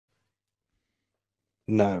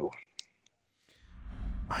No.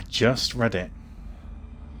 I just read it.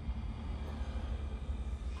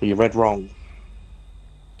 You read wrong.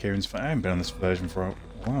 I haven't been on this version for a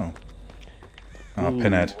while. Oh, Ooh,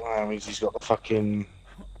 Pinhead. that means he's got the fucking...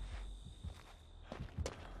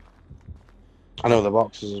 I know the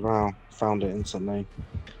boxes as well. Found it instantly.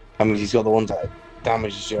 That means he's got the ones that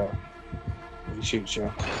damages you. He shoots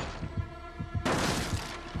you.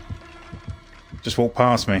 Just walk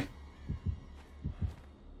past me.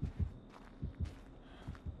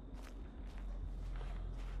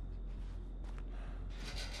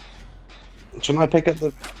 Shouldn't I pick up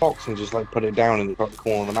the box and just like put it down in the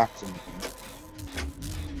corner of the map?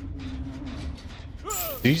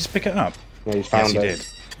 Did you just pick it up? Yeah, he's found yes, it. He did.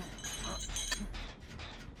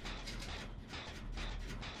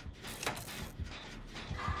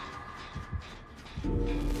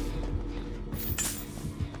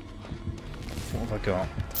 What have I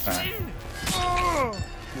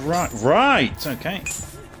got? Right, okay.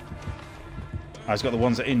 I've got the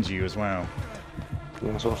ones that injure you as well.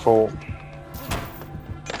 Yeah, that's what I thought.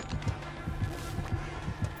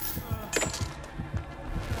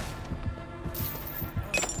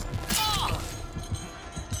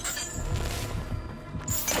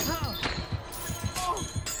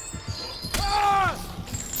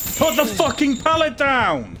 Put the fucking pallet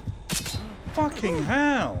down! Fucking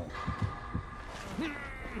hell!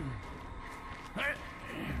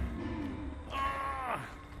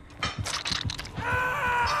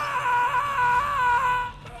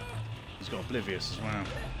 He's got Oblivious as well.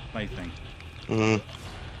 Plaything. Mm-hmm.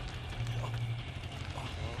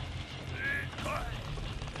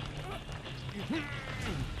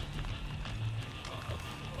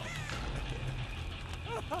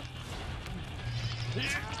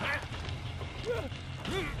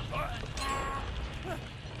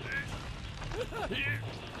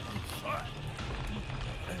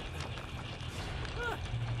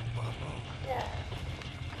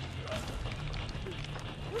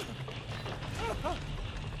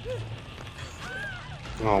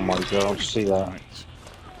 Oh my god, see that. Right.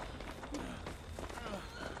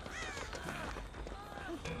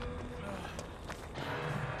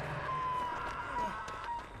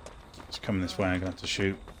 It's coming this way, I'm gonna have to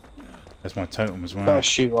shoot. There's my totem as well. Better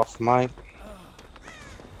shoot off, mate.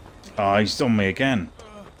 Oh, he's on me again.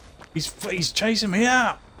 He's chasing me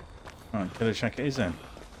out! Right, killer check it is then.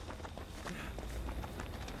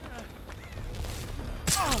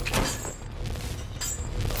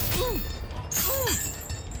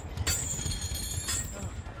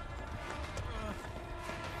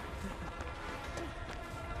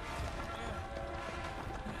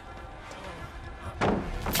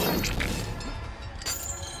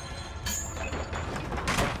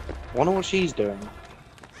 Wonder what she's doing.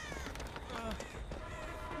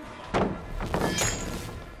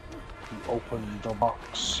 Open the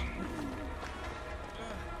box.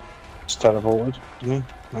 It's teleported, didn't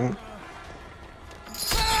he? No.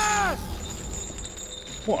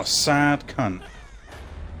 What a sad cunt.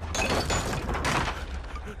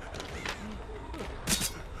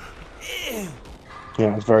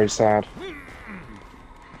 Yeah, it's very sad.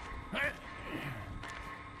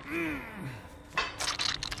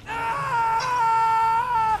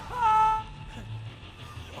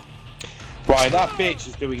 Right, that bitch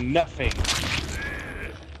is doing nothing.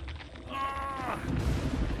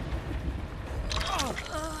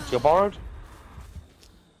 You're borrowed?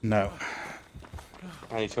 No.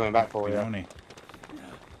 And he's coming back for you. Only.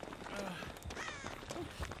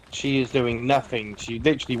 She is doing nothing. She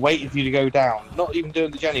literally waited for you to go down. Not even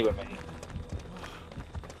doing the Jenny with me.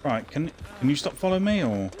 Right, can you stop following me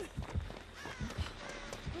or?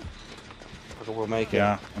 I think we'll make it.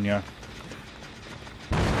 Yeah, on you.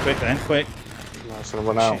 Quick then, quick. No, it's gonna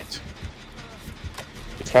run out. Shit.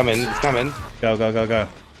 It's coming, it's coming. Go, go, go, go.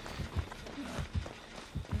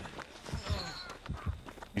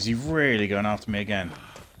 Is he really going after me again?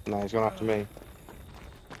 No, he's going after me.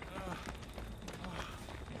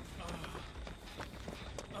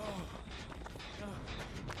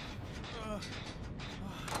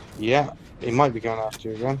 Yeah, he might be going after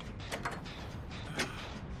you again.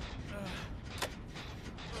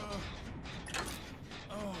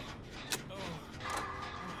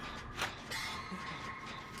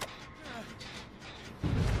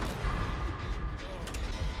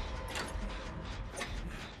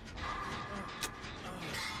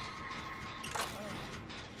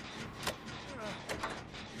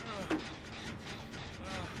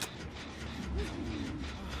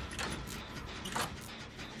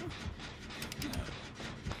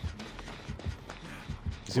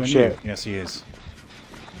 Is he on Shit. you? Yes, he is.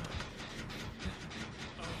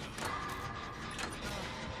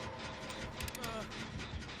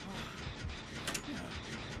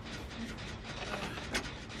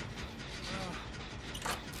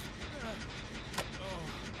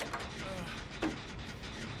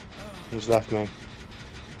 He's left me.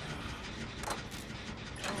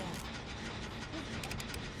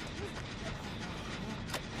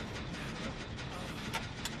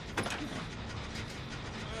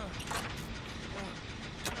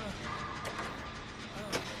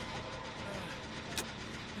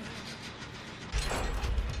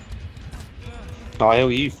 I'll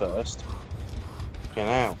heal you first. Get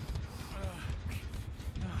out.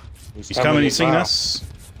 He's coming, he's seen us.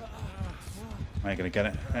 I ain't gonna get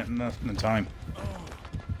it in time.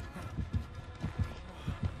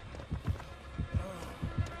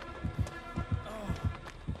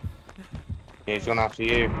 Yeah, he's gone after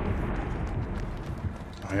you.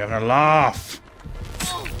 I'm having a laugh.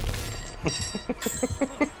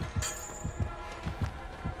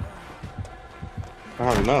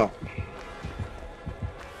 Apparently not.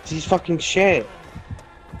 He's fucking shit.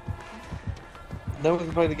 No one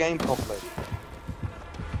can play the game properly.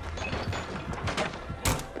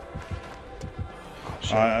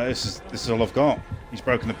 This is all I've got. He's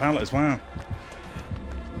broken the pallet as well.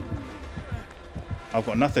 I've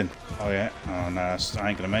got nothing. Oh yeah. Oh no, I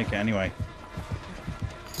ain't gonna make it anyway.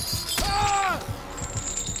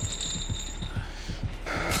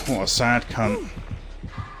 What a sad cunt.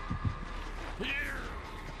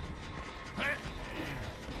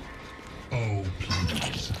 Oh,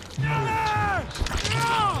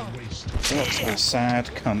 please. What a sad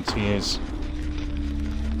cunt he is.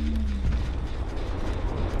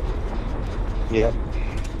 Yep.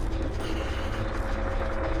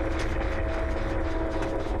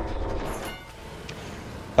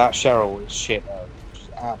 That Cheryl is shit though. She's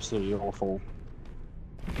absolutely awful.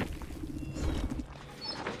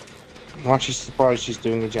 I'm actually surprised she's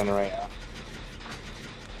doing the generator.